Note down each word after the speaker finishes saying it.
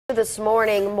This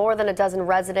morning, more than a dozen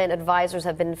resident advisors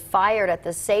have been fired at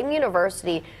the same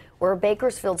university where a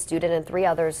Bakersfield student and 3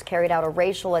 others carried out a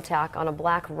racial attack on a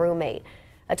black roommate.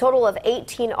 A total of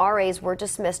 18 RAs were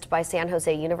dismissed by San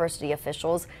Jose University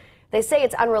officials. They say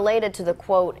it's unrelated to the,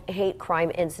 quote, hate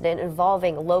crime incident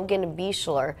involving Logan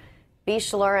Bieshler.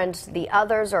 Bieshler and the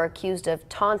others are accused of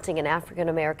taunting an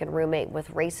African-American roommate with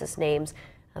racist names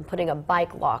and putting a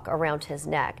bike lock around his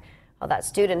neck. Well, that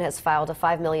student has filed a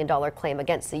 $5 million claim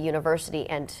against the university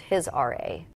and his RA.